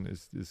regulation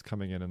is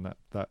coming in, and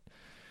that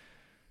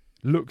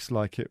looks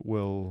like it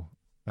will.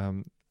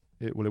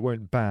 It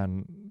won't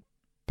ban.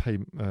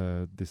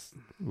 This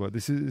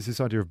is this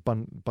idea of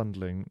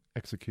bundling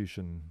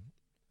execution,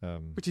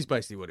 which is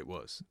basically what it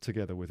was,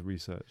 together with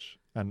research,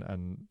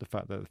 and the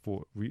fact that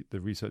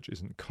the research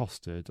isn't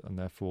costed, and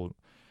therefore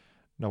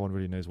no one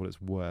really knows what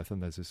it's worth,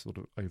 and there's this sort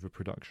of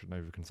overproduction,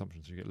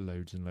 overconsumption, so you get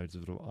loads and loads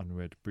of little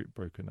unread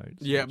broker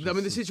notes. Yeah,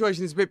 the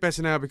situation is a bit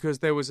better now, because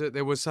there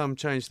was some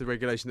change to the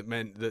regulation that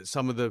meant that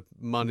some of the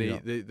money,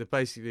 the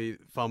basically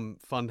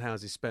fund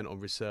houses spent on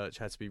research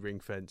had to be ring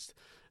fenced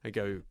and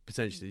go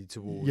potentially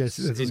towards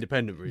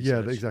independent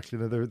research. Yeah, exactly.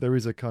 There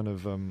is a kind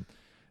of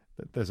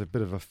there's a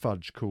bit of a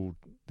fudge called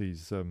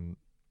these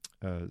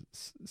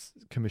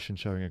commission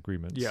sharing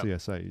agreements,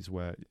 CSAs,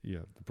 where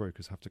the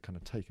brokers have to kind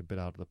of take a bit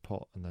out of the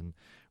pot and then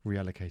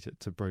reallocate it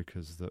to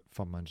brokers that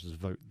fund managers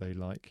vote they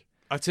like.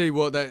 I tell you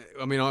what,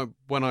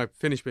 when I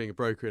finished being a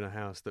broker in a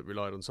house that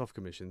relied on soft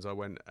commissions, I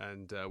went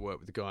and worked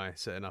with the guy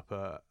setting up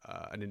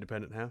an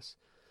independent house,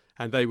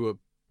 and they were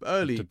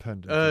early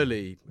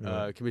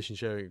commission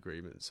sharing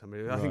agreements.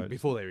 I think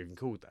before they were even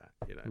called that,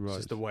 it's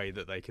just a way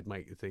that they could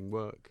make the thing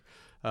work.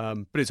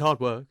 But it's hard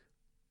work.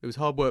 It was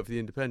hard work for the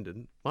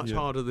independent, much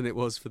harder than it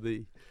was for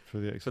the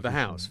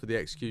house, for the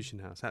execution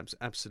house.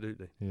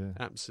 Absolutely,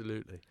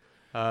 absolutely.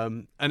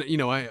 And I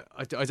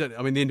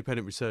don't. The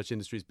independent research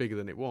industry is bigger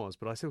than it was,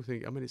 but I still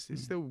think.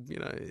 It's still.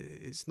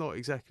 It's not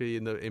exactly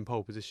in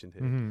pole position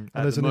here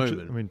at the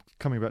moment.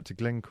 Coming back to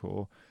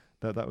Glencore,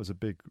 that was a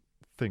big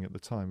thing at the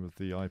time of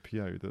the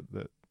IPO,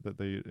 that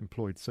they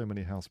employed so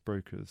many house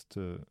brokers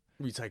to.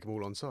 You take them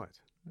all on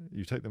site.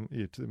 You take them.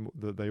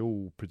 They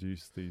all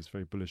produce these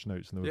very bullish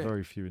notes, and there were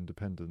very few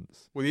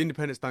independents. Well, the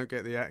independents don't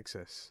get the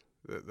access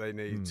that they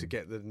need to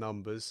get the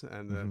numbers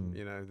and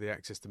the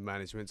access to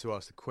management to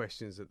ask the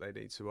questions that they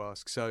need to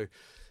ask. So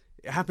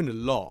it happened a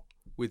lot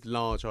with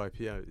large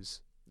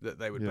IPOs that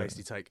they would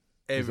basically take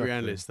every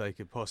analyst they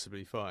could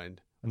possibly find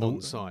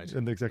on site.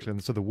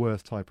 And so the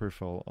worst high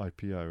profile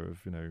IPO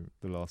of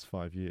the last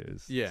 5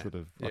 years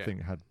I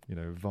think had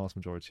a vast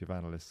majority of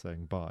analysts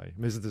saying buy.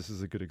 This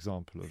is a good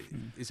example of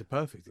it's a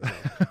perfect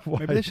example.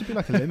 Maybe there should be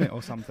like a limit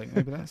or something.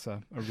 Maybe that's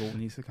a rule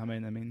needs to come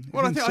in.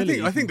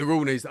 I think the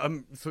rule needs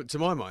to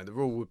my mind the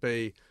rule would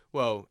be,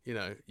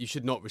 you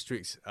should not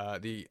restrict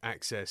the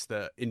access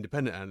that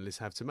independent analysts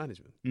have to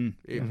management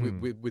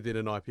within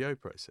an IPO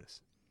process,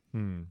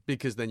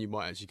 because then you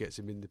might actually get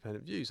some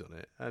independent views on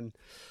it.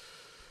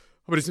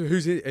 But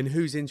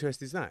whose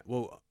interest is that?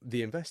 Well,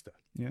 the investor.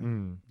 Yeah,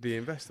 the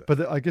investor.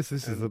 But I guess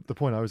this is the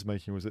point I was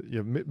making, was that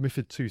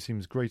MiFID II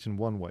seems great in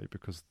one way,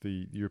 because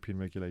the European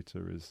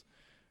regulator is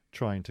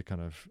trying to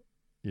kind of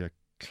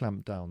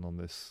clamp down on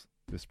this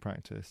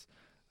practice.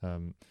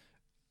 And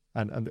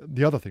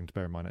the other thing to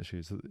bear in mind actually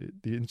is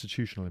that the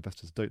institutional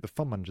investors the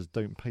fund managers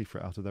don't pay for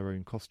it out of their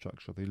own cost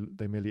structure.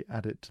 They merely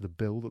add it to the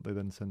bill that they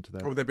then send to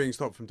their. Oh, they're being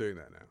stopped from doing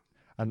that now.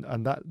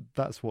 And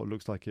that's what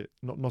looks like it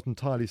not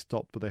entirely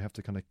stopped, but they have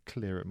to kind of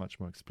clear it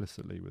much more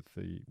explicitly with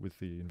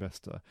the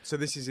investor. So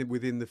this is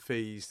within the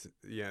fees,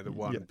 the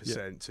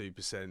 1%,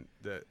 2%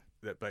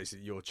 that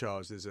basically you're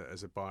charged as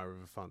a buyer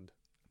of a fund.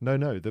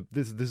 No,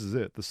 this is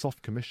it. The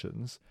soft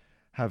commissions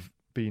have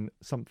been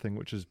something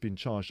which has been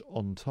charged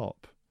on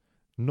top,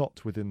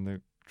 not within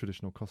the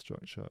traditional cost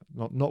structure,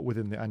 not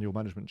within the annual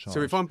management charge.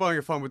 So if I'm buying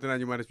a fund with an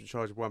annual management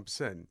charge of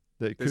 1%,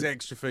 there's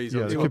extra fees.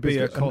 It could be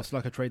a cost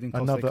like a trading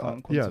cost. They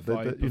can't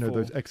quantify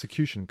those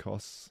execution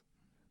costs.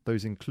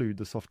 Those include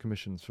the soft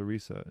commissions for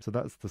research. So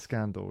that's the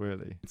scandal,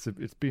 really.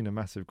 It's been a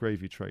massive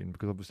gravy train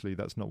because obviously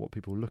that's not what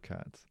people look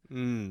at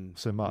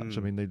so much.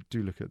 I mean, they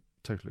do look at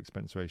total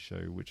expense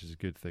ratio, which is a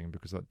good thing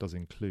because that does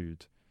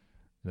include,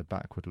 in a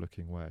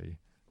backward-looking way,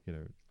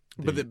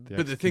 But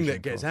the thing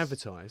that gets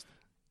advertised.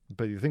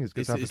 But the thing that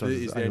gets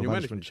advertised is the annual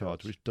management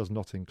charge, which does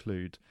not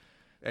include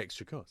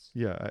extra costs.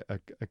 Yeah,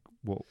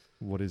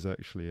 what is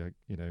actually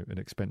an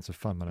expense of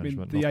fund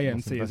management. The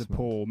AMC is a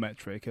poor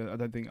metric. I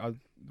don't think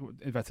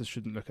investors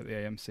shouldn't look at the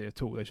AMC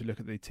at all. They should look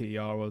at the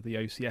TER or the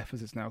OCF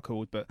as it's now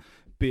called. But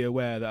be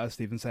aware that, as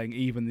Stephen's saying,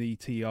 even the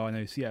TER and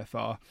OCF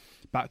are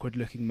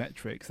backward-looking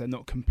metrics. They're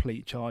not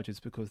complete charges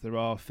because there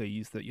are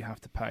fees that you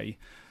have to pay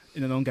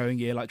in an ongoing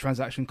year, like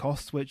transaction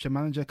costs, which a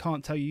manager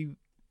can't tell you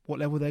what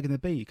level they're going to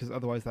be, because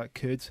otherwise that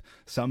could,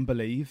 some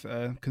believe,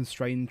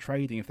 constrain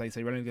trading. If they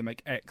say we're only going to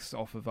make X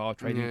off of our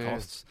trading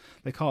costs,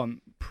 they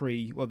can't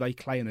they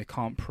claim they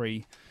can't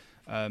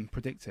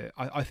predict it.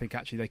 I think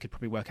actually they could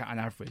probably work out an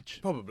average.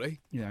 Probably.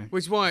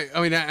 Which is why,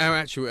 I mean, our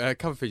actual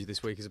cover feature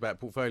this week is about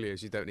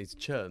portfolios you don't need to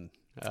churn.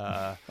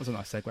 That was a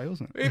nice segue,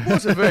 wasn't it? It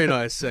was a very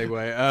nice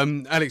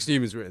segue. Alex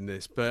Newman's written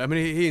this, but I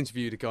mean, he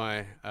interviewed a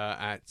guy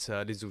at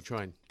Digital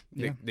Train.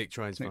 Nick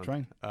Train's Nick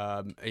fund.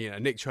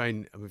 Train. Nick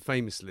Train, I mean,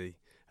 famously,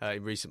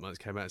 in recent months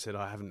came out and said,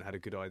 I haven't had a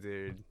good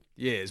idea in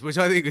years, which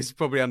I think is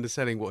probably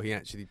underselling what he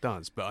actually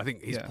does. But I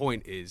think his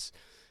point is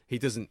he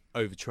doesn't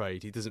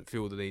overtrade. He doesn't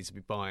feel the need to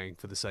be buying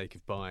for the sake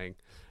of buying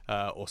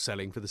or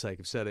selling for the sake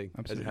of selling,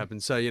 as it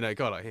happens. So, a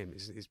guy like him,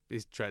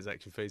 his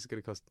transaction fees are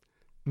going to cost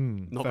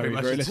not very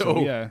much at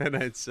all. Yeah. And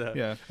it's,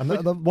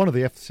 And one of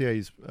the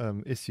FCA's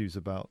issues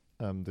about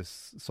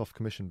this soft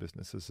commission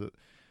business is that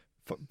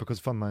because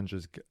fund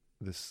managers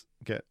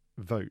get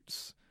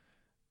votes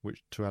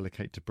which to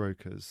allocate to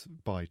brokers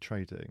by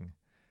trading,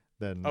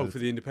 then for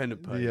the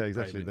independent pay. Yeah,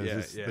 exactly.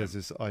 There's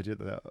this idea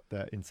that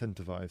they're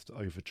incentivized to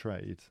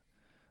overtrade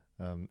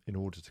in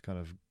order to kind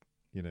of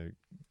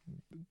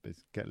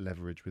get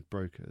leverage with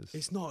brokers.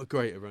 It's not a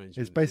great arrangement.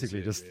 It's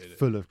basically just really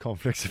full of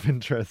conflicts of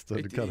interest and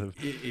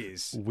it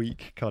is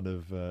weak kind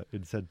of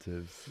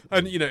incentives.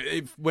 And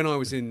when I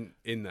was in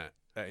that,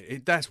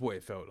 that's what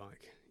it felt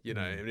like. I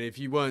mean, if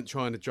you weren't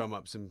trying to drum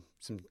up some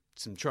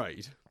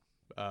trade,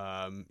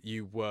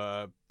 you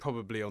were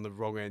probably on the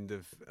wrong end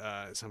of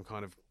some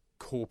kind of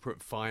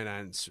corporate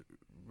finance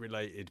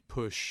related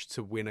push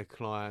to win a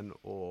client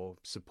or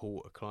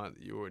support a client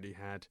that you already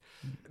had.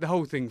 The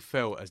whole thing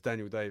felt, as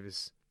Daniel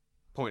Davis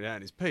pointed out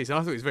in his piece, and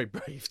I thought it was very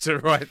brave to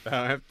write that,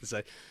 I have to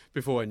say,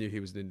 before I knew he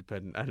was an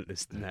independent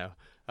analyst now.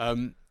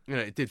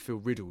 It did feel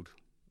riddled,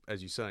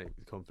 as you say,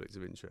 with conflicts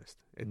of interest.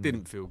 It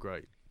didn't feel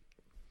great.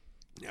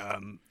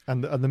 And the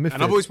MiFID,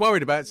 and I'm always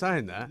worried about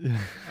saying that.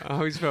 I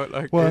always felt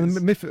like and the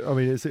MiFID, I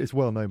mean, it's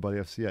well known by the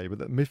FCA, but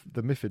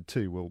the MiFID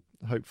 2 will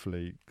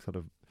hopefully sort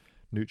of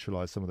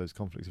neutralise some of those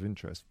conflicts of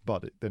interest,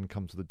 but it then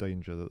comes to the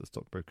danger that the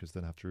stockbrokers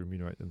then have to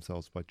remunerate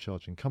themselves by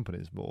charging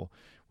companies more,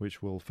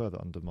 which will further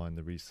undermine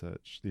the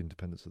research, the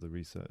independence of the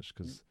research.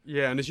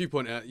 And as you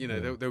point out,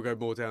 they'll go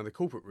more down the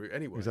corporate route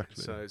anyway.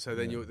 Exactly. So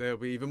then they'll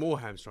be even more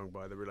hamstrung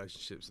by the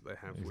relationships that they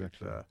have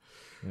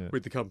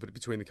with the company,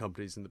 between the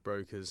companies and the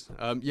brokers.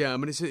 I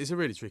mean, it's a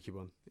really tricky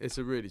one. It's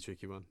a really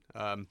tricky one.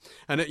 The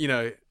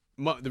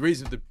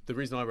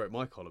reason I wrote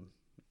my column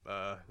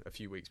a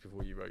few weeks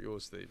before you wrote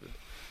yours, Stephen.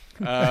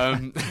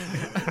 Not going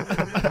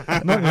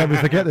to let me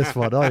forget this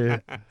one, are you?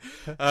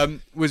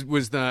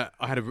 Was that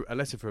I had a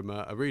letter from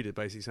a reader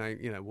basically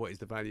saying, what is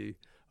the value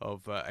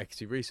of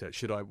equity research?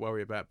 Should I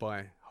worry about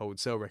buy, hold,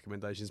 sell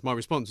recommendations? My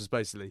response was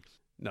basically,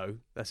 no,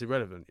 that's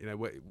irrelevant.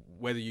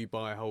 Whether you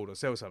buy, hold, or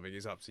sell something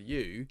is up to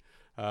you,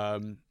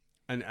 and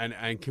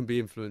can be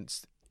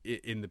influenced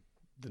in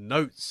the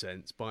note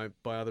sense by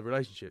other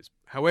relationships.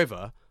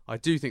 However, I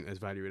do think there's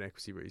value in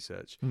equity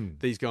research.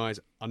 These guys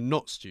are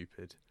not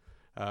stupid.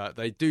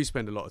 They do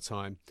spend a lot of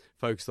time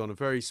focused on a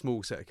very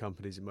small set of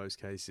companies in most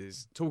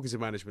cases, talking to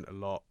management a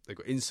lot. They've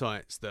got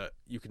insights that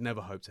you could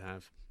never hope to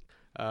have.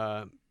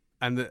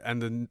 And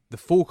the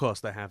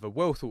forecasts they have are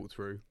well thought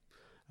through.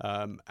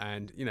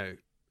 And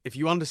if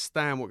you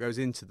understand what goes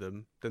into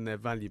them, then they're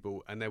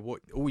valuable and they're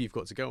all you've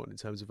got to go on in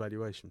terms of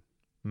valuation.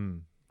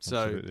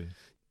 Absolutely.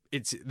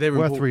 They're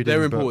worth important. Reading,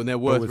 they're important. They're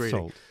worth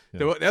reading.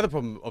 Yeah. The other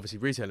problem, obviously,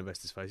 retail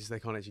investors face is they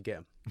can't actually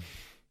get them.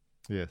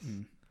 Yes.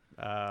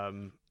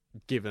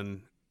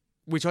 Given,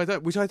 which I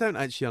don't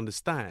actually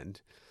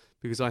understand,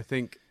 because I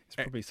think it's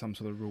probably some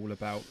sort of rule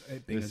about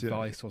it being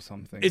advice or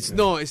something. It's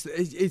not.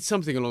 It's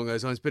something along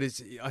those lines. But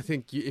I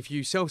think if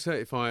you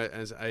self-certify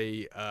as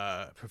a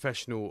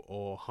professional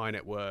or high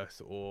net worth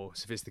or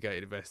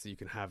sophisticated investor, you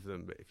can have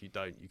them. But if you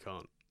don't, you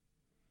can't.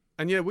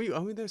 And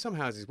there's some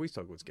houses we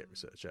struggle to get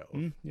research out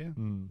of.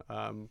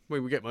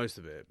 We get most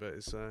of it, but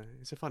it's a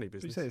funny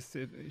business.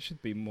 It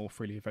should be more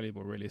freely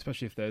available, really,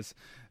 especially if there's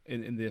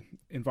in the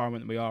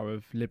environment that we are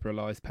of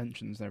liberalised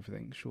pensions and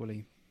everything.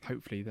 Surely,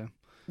 hopefully,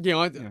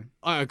 Yeah,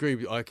 I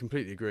agree. I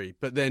completely agree.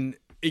 But then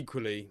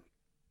equally,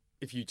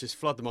 if you just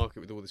flood the market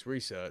with all this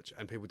research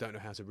and people don't know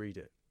how to read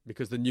it,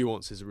 because the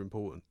nuances are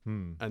important,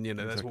 and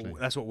exactly.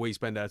 that's what we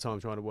spend our time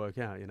trying to work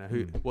out.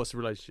 What's the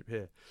relationship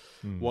here?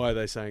 Why are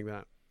they saying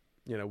that?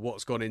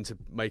 What's gone into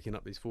making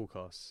up these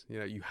forecasts?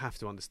 You have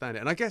to understand it,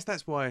 and I guess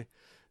that's why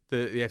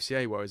the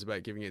FCA worries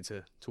about giving it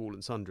to all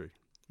and sundry.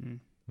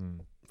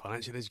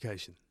 Financial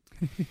education.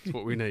 It's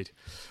what we need.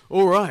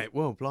 All right.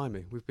 Well,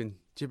 blimey, we've been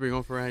gibbering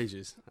on for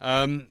ages,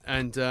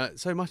 and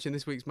so much in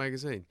this week's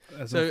magazine.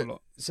 That's an awful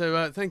lot.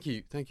 So thank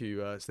you,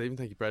 Stephen.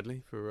 Thank you,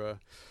 Bradley, for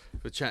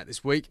chat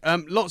this week.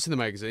 Lots in the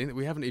magazine that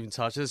we haven't even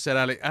touched. As I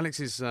said,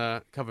 Alex's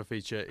cover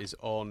feature is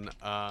on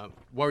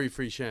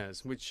worry-free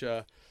shares, which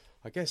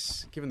I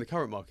guess, given the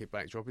current market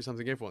backdrop, is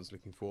something everyone's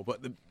looking for. But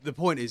the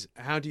point is,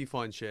 how do you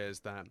find shares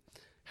that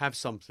have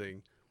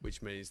something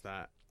which means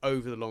that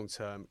over the long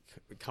term,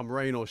 come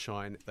rain or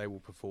shine, they will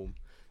perform?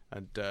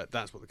 And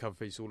that's what the cover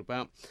feature is all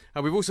about.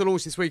 We've also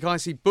launched this week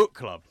IC Book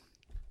Club.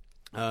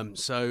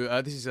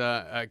 So this is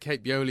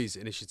Kate Bioli's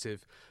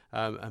initiative,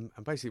 and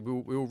basically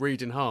we all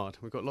reading hard.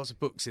 We've got lots of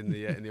books in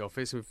the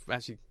office. We've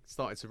actually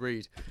started to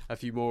read a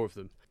few more of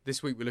them.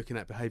 This week we're looking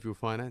at behavioural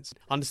finance.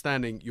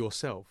 Understanding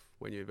yourself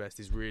when you invest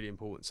is really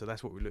important. So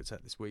that's what we looked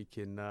at this week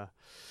in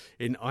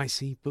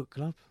IC Book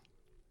Club.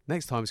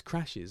 Next time is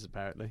crashes,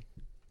 apparently.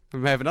 We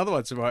may have another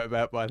one to write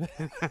about by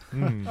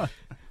then.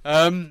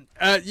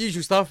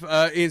 Usual stuff.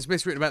 Ian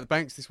Smith's written about the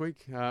banks this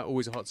week.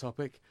 Always a hot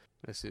topic.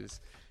 This is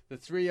the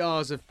 3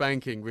 R's of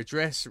banking: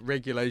 redress,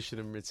 regulation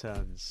and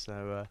returns.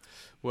 So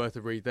worth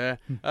a read there.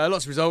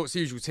 Lots of results,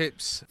 usual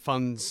tips.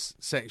 Funds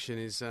section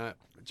is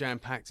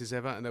jam-packed as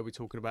ever, and they'll be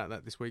talking about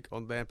that this week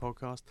on their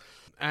podcast.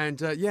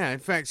 And in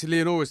fact,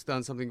 Leonora's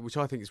done something which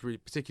I think is really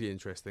particularly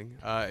interesting,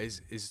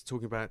 is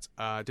talking about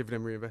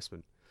dividend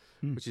reinvestment,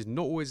 which is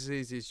not always as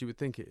easy as you would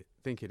think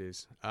it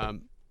is.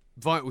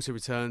 Vital to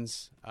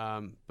returns,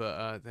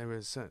 but there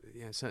are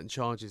certain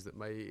charges that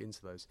may eat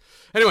into those.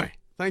 Anyway,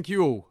 thank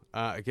you all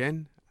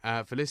again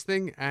for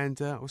listening,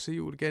 and I'll see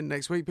you all again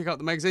next week. Pick up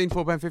the magazine,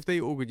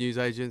 £4.50, all good news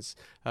agents.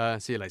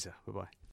 See you later. Bye-bye.